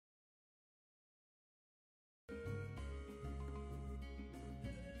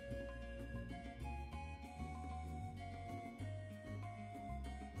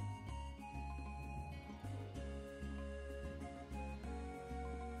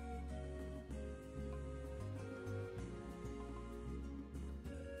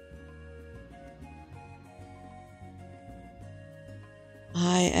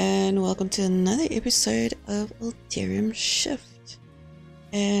Hi, and welcome to another episode of Alterium Shift.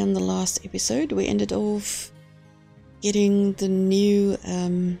 And the last episode, we ended off getting the new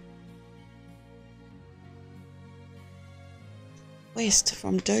quest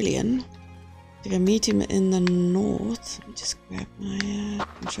from Dolian to go meet him in the north. Let me just grab my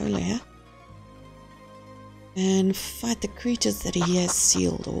controller here and fight the creatures that he has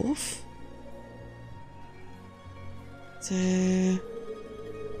sealed off. So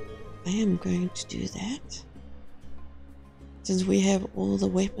I am going to do that, since we have all the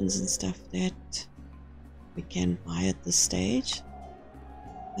weapons and stuff that we can buy at this stage.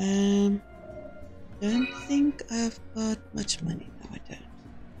 Don't think I've got much money. No, I don't.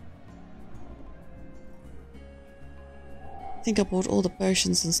 I think I bought all the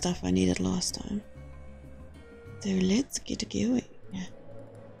potions and stuff I needed last time. So let's get going.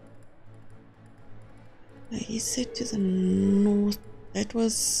 He said to the north. That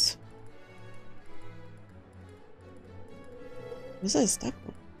was I stuck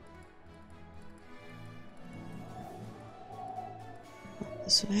on?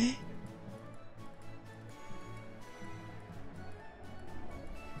 This way.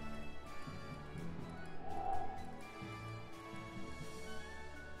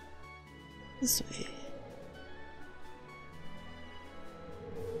 This way.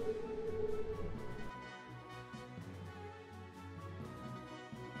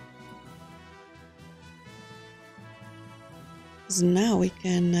 Now we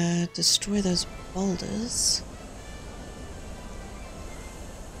can destroy those boulders.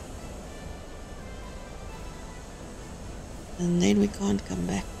 And then we can't come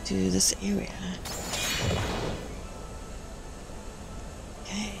back to this area.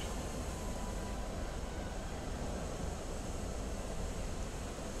 Okay.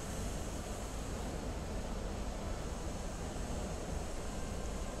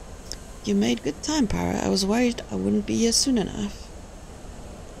 You made good time, Para. I was worried I wouldn't be here soon enough.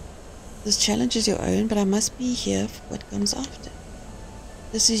 This challenge is your own, but I must be here for what comes after.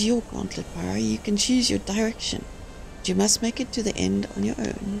 This is your gauntlet, Para. You can choose your direction, but you must make it to the end on your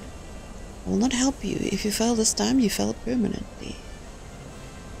own. I will not help you. If you fail this time, you fail permanently.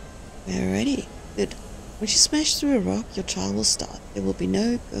 We're ready. Good. Once you smash through a rock, your trial will start. There will be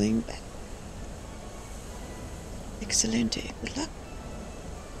no going back. Excelente. Good luck.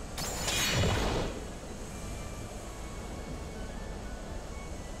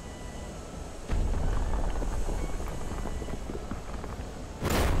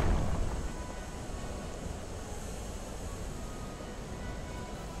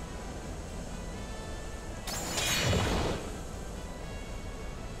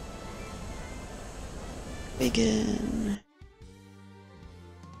 Begin.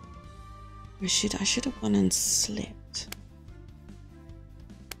 I should have gone and slept.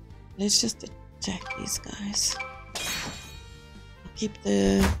 Let's just attack these guys. I'll keep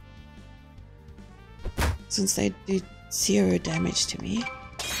the, since they do 0 damage to me.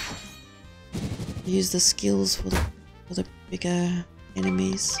 Use the skills for the bigger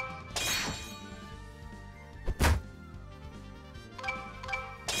enemies.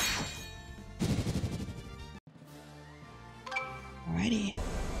 Alrighty.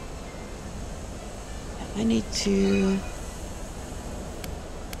 I need to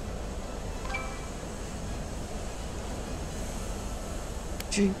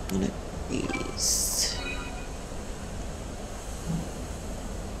drink one of these.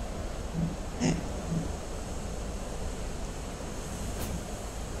 Okay.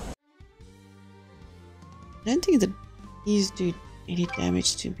 I don't think that these do any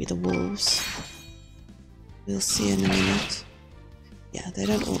damage to be the wolves. We'll see in a minute. Yeah, they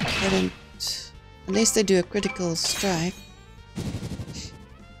don't, unless they do a critical strike,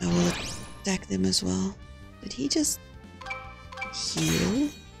 I will attack them as well. Did he just heal?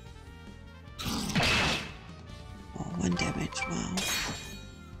 Oh, 1 damage, wow.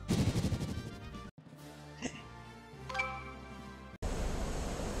 Okay.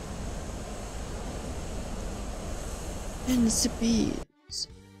 And the bees.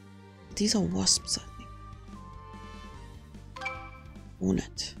 These are wasps, I think.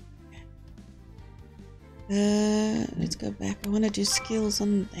 Hornet. Let's go back. I want to do skills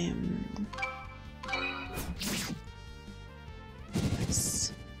on them.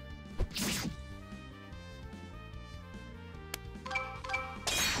 Nice.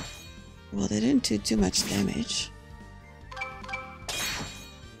 Well, they didn't do too much damage.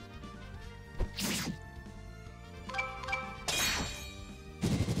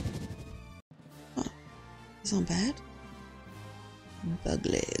 Oh, it's not bad. Bug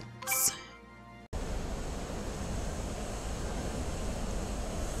legs.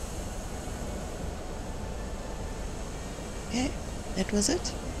 that was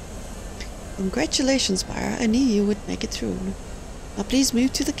it? Congratulations, Pyra. I knew you would make it through. Now please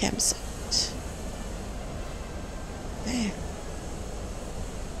move to the campsite. Okay.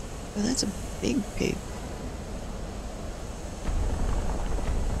 Well, that's a big pig.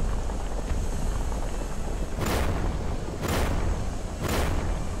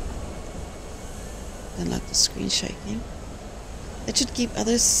 Don't like the screen shaking. That should keep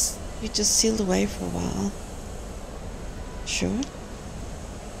others creatures sealed away for a while. Sure.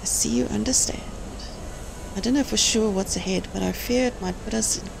 I see you understand. I don't know for sure what's ahead, but I fear it might put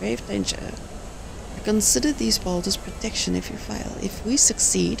us in grave danger. I consider these boulders protection if you fail. If we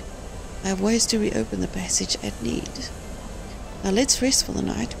succeed, I have ways to reopen the passage at need. Now let's rest for the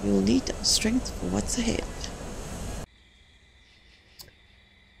night. We will need our strength for what's ahead.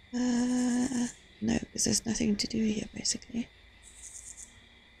 No, because there's nothing to do here, basically.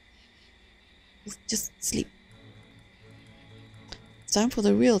 Just sleep. It's time for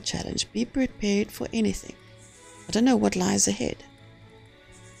the real challenge. Be prepared for anything. I don't know what lies ahead.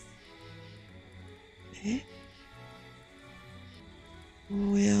 Okay.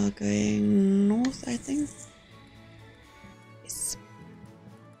 We are going north, I think. Yes.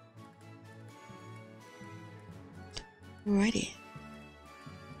 Alrighty.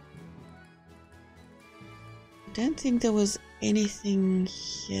 I don't think there was anything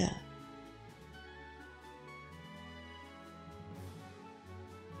here.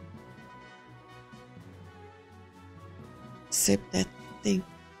 Except that thing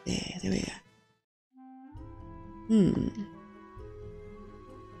there. There we are.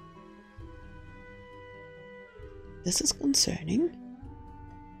 This is concerning.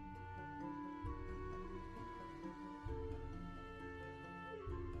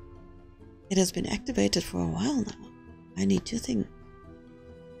 It has been activated for a while now. I need to think.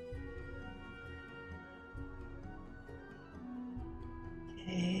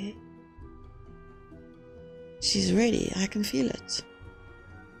 Okay. She's ready. I can feel it.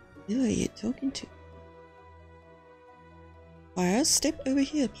 Who are you talking to? Pyra, step over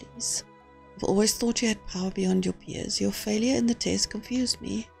here, please. I've always thought you had power beyond your peers. Your failure in the test confused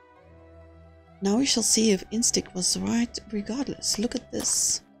me. Now we shall see if instinct was right regardless. Look at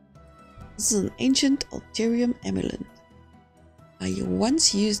this. This is an ancient Alterium amulet. I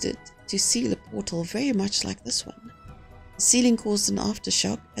once used it to seal a portal very much like this one. The sealing caused an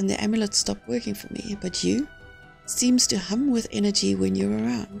aftershock and the amulet stopped working for me, but you seems to hum with energy when you're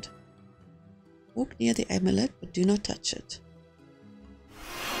around. Walk near the amulet but do not touch it.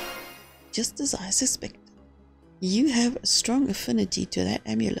 Just as I suspected. You have a strong affinity to that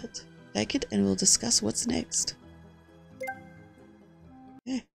amulet. Take it and we'll discuss what's next.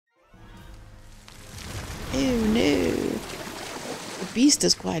 Okay. Oh no! The beast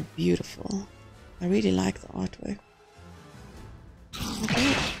is quite beautiful. I really like the artwork.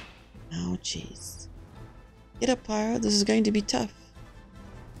 Okay. Oh jeez. Get up, Pyra. This is going to be tough.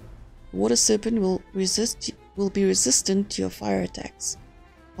 The water serpent will be resistant to your fire attacks.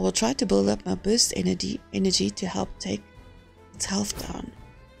 I will try to build up my burst energy to help take its health down.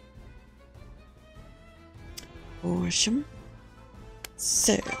 Awesome.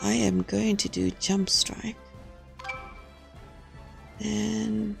 So I am going to do jump strike.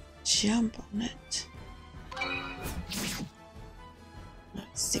 And jump on it.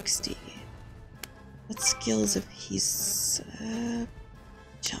 60. What skills of his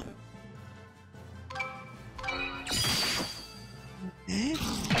jump? Okay.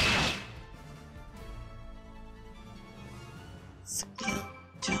 Skill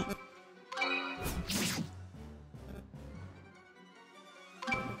jump.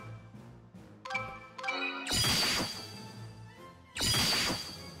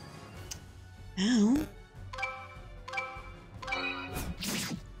 Now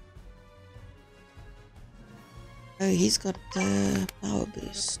oh, he's got power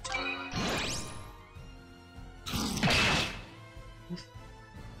boost.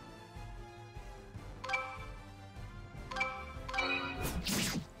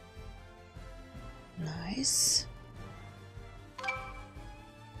 Nice.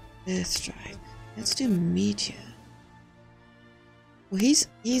 Earth strike. Let's do meteor. Well, he's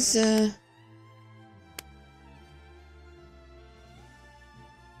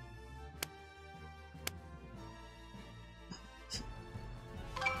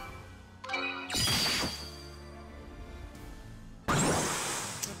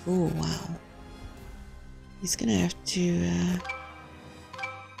oh wow. He's gonna have to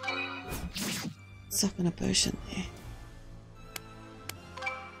suck on a potion there.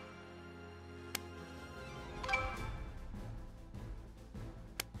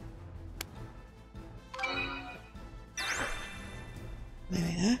 There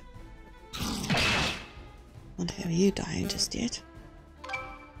we go. Won't have you dying just yet.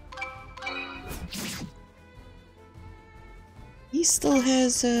 He still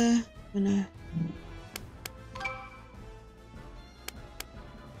has oh no.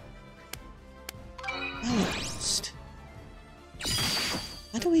 Power burst.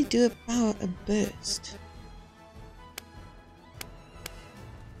 How do we do a burst?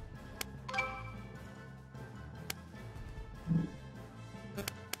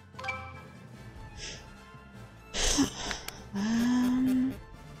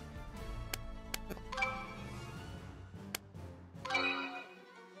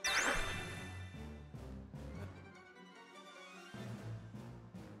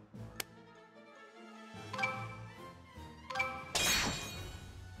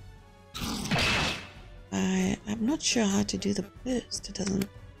 I'm not sure how to do the burst. It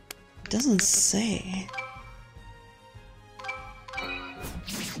doesn't say.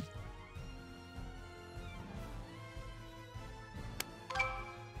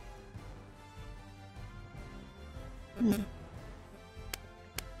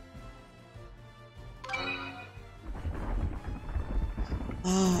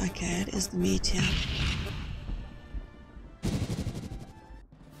 Oh, okay, it is the meteor.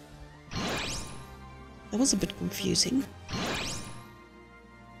 That was a bit confusing.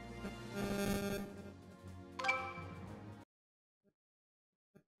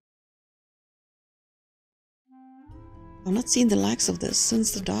 I've not seen the likes of this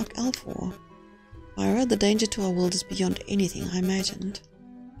since the Dark Elf War. Pyra, the danger to our world is beyond anything I imagined.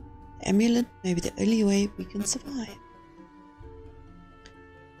 The amulet may be the only way we can survive.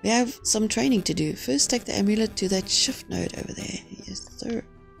 We have some training to do. First, take the amulet to that shift node over there. Yes, sir.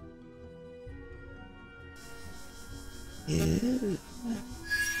 Ooh.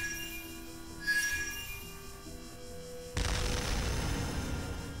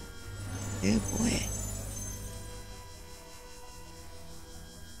 Oh boy.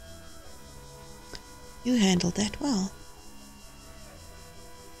 You handled that well.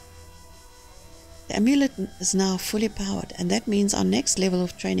 The amulet is now fully powered, and that means our next level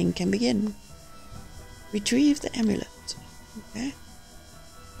of training can begin. Retrieve the amulet. Okay.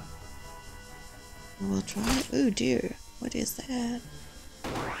 We'll try. Oh dear. What is that?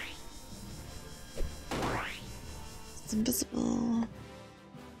 It's invisible.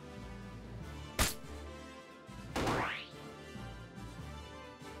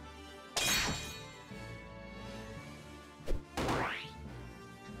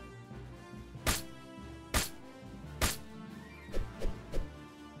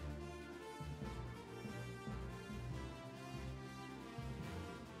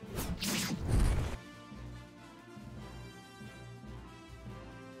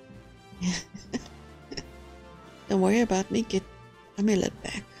 Don't worry about me, get amulet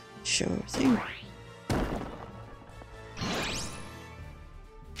back. Sure thing.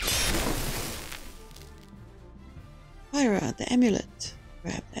 Pyra, the amulet.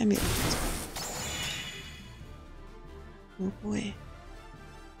 Grab the amulet. Oh boy.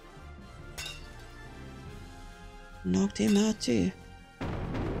 Knocked him out too.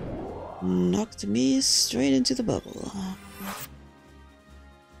 Knocked me straight into the bubble.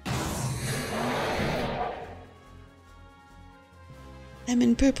 I'm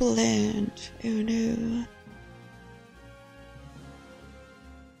in purple land. Oh no.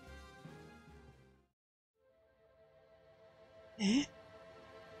 Eh?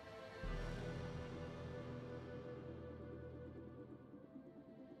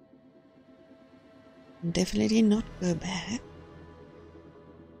 Definitely not go back.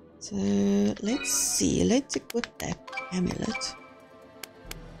 So let's see. Let's equip that amulet.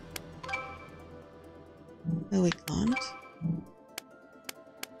 No, we can't.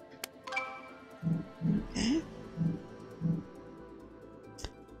 Okay.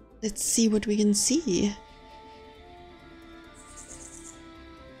 Let's see what we can see.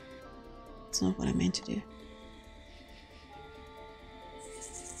 That's not what I meant to do.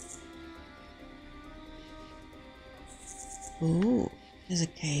 Oh, there's a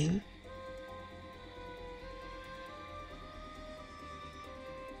cave.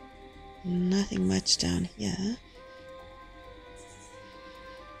 Nothing much down here.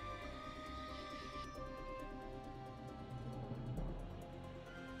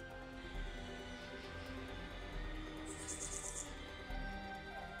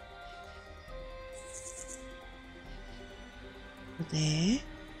 There.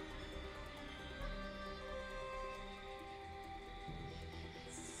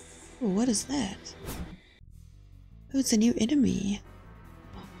 Oh, what is that? Oh, it's a new enemy.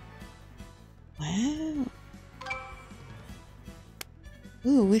 Wow.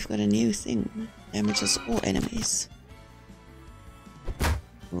 Ooh, we've got a new thing. Damages all enemies.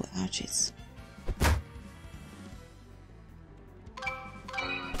 Oh, ouchies.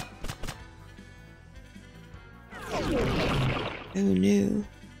 Oh no.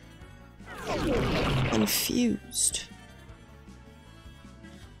 Confused.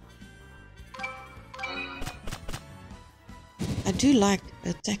 I do like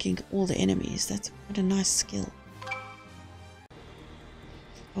attacking all the enemies. That's quite a nice skill.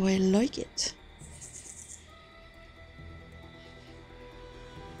 Oh, I like it.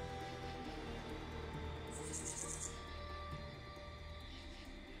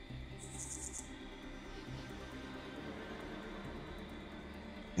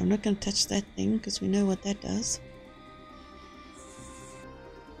 I'm not going to touch that thing because we know what that does.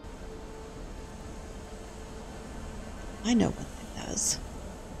 I know what that does.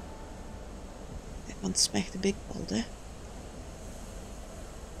 I can't smack the big boulder.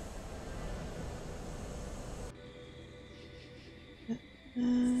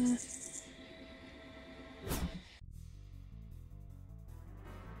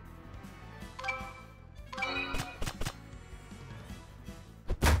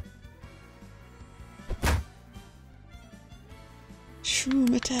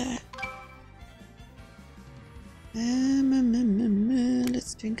 Shroom attack.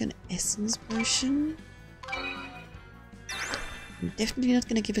 Let's drink an essence potion. I'm definitely not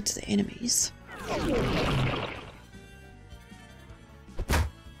going to give it to the enemies.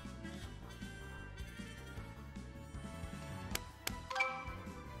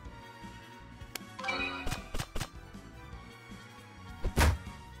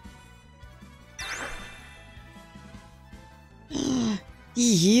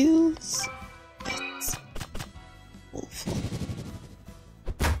 He heals? That's awful.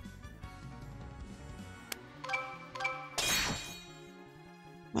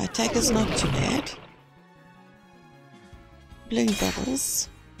 My attack is not too bad. Blowing bubbles.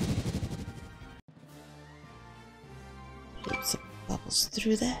 Blow some bubbles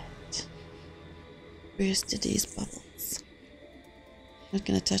through that. Bursted these bubbles. Not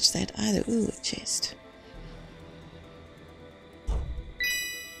gonna touch that either. Ooh, a chest.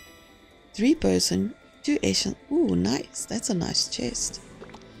 3-person, 2 Asian. Ooh, nice. That's a nice chest.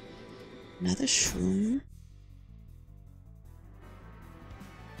 Another shroom.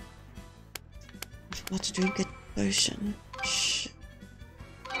 I forgot to drink a potion. Shh.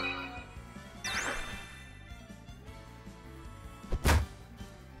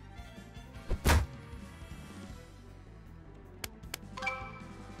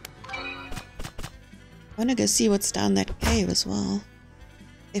 I want to go see what's down that cave as well.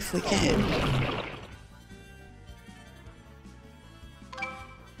 If we can.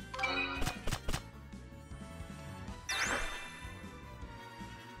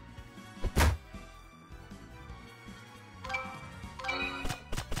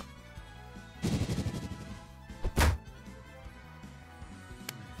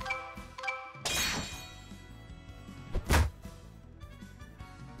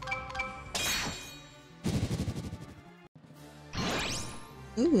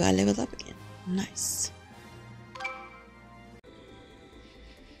 Ooh, I leveled up again. Nice.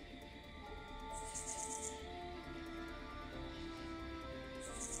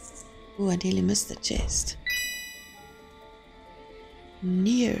 Ooh, I nearly missed the chest.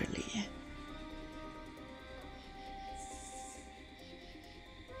 Nearly.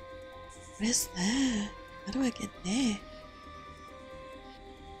 Where's that? How do I get there?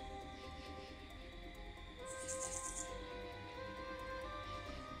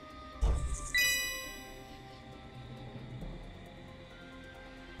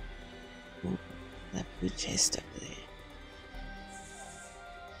 That blue chest over there.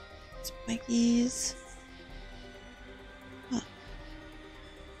 Spikies. Huh.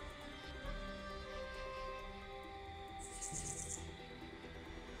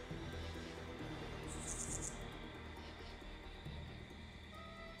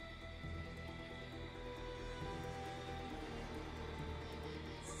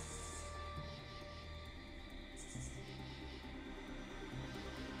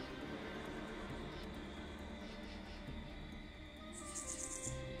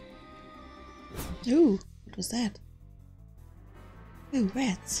 Ooh, what was that? Ooh,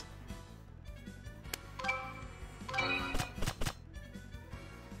 rats.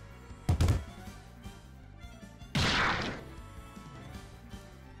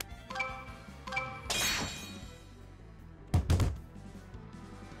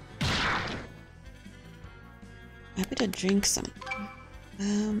 I better drink some.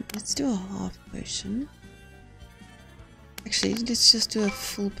 Let's do a half potion. Actually, let's just do a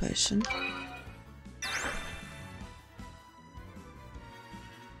full potion.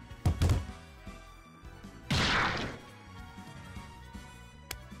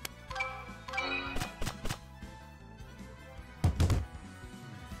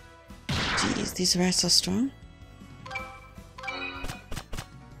 Jeez, these rats are strong.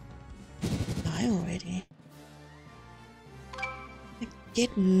 Die already. I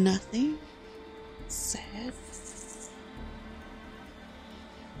get nothing. Sad.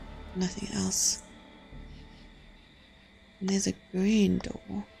 Nothing else. And there's a green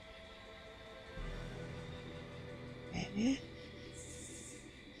door. Okay.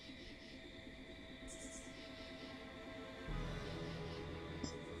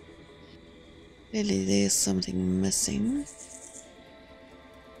 Clearly there's something missing.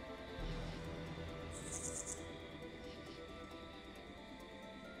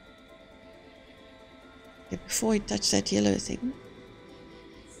 Okay, before we touch that yellow thing,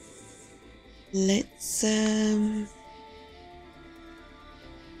 let's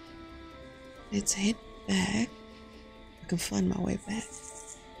head back. I can find my way back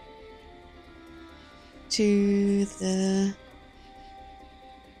to the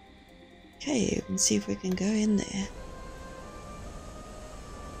cave and see if we can go in there.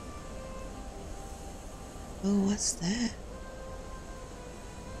 Oh, what's that?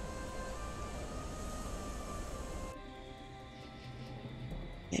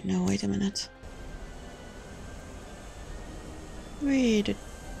 Okay, no, wait a minute. Wait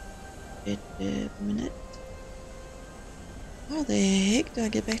a minute. How the heck do I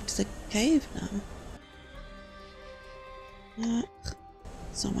get back to the cave now?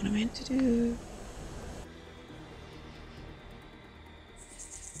 That's not what I meant to do.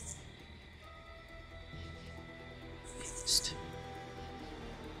 Just...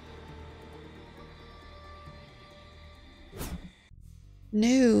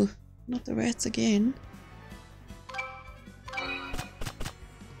 No, not the rats again.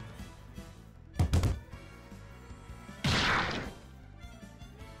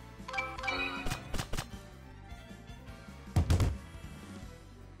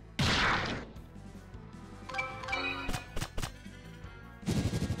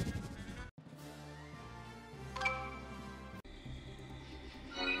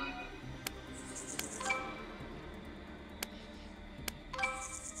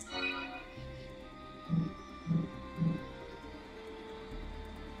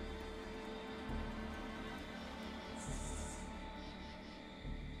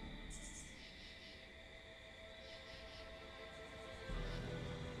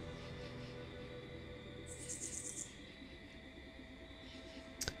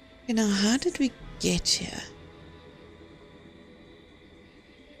 Okay, now how did we get here?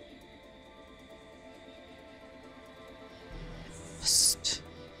 Lost.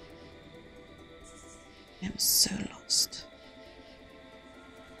 I'm so lost.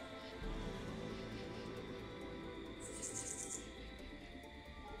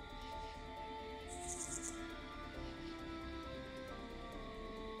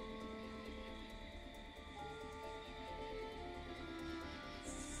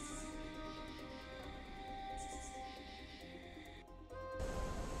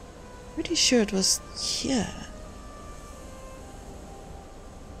 Pretty sure it was here.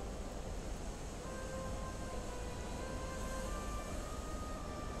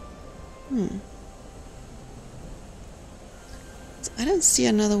 I don't see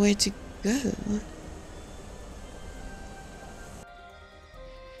another way to go.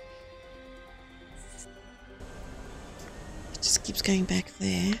 It just keeps going back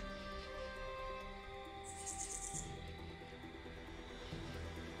there.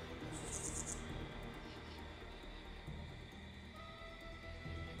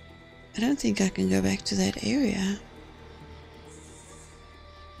 I don't think I can go back to that area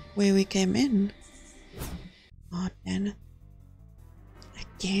where we came in. Oh, damn it.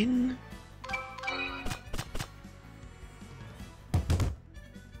 Again?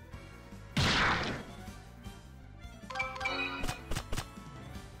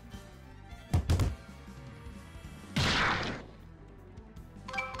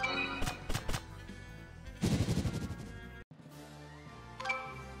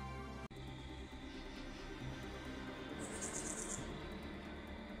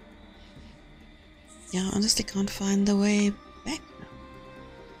 Yeah, I honestly can't find the way back now.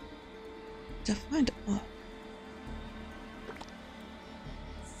 To find it. Oh.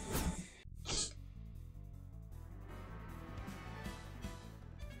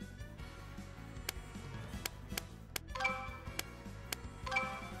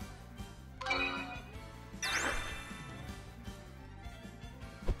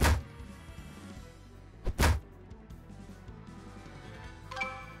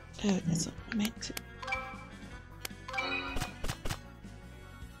 Oh, that's what I meant to.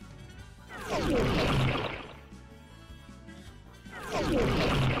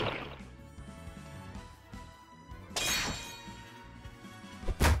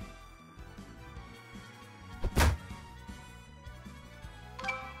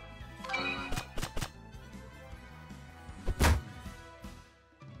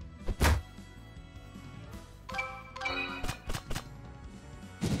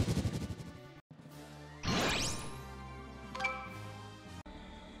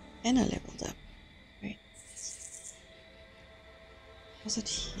 And I leveled up. Great. Was it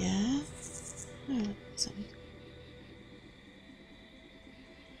here? No, it wasn't.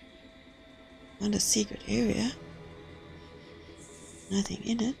 Found a secret area. Nothing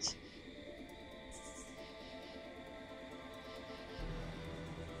in it.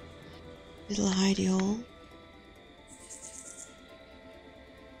 Little hidey hole.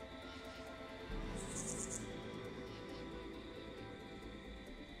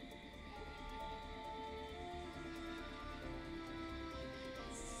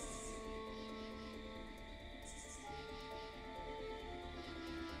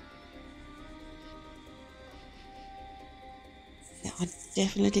 I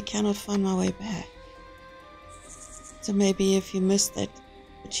definitely cannot find my way back. So maybe if you missed that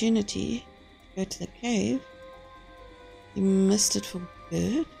opportunity to go to the cave, you missed it for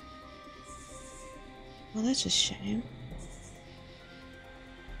good? Well, that's a shame.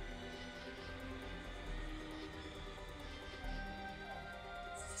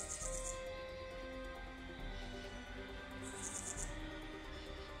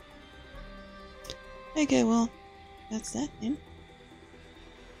 Okay, well, that's that then.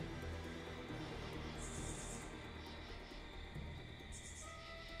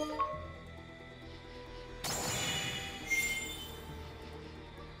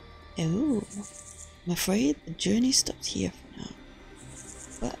 Oh, I'm afraid the journey stops here for now.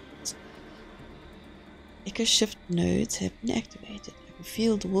 But Echo Shift nodes have been activated. I can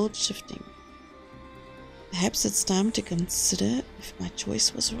feel the world shifting. Perhaps it's time to consider if my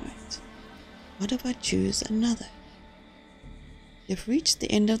choice was right. What if I choose another? You've reached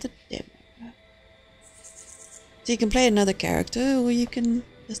the end of the demo. So you can play another character or you can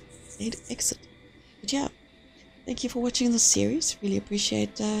just exit. But yeah. Thank you for watching this series. Really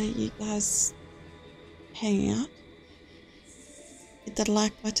appreciate you guys hanging out. Hit that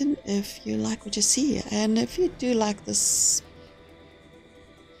like button if you like what you see. And if you do like this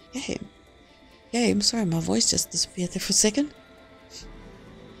game, sorry, my voice just disappeared there for a second.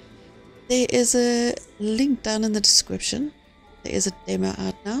 There is a link down in the description. There is a demo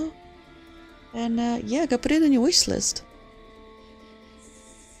out now. And yeah, go put it on your wish list.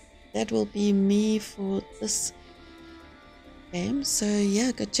 That will be me for this game. So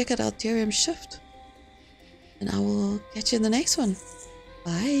yeah, go check out Alterium Shift. And I will catch you in the next one.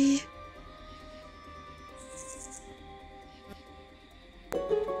 Bye.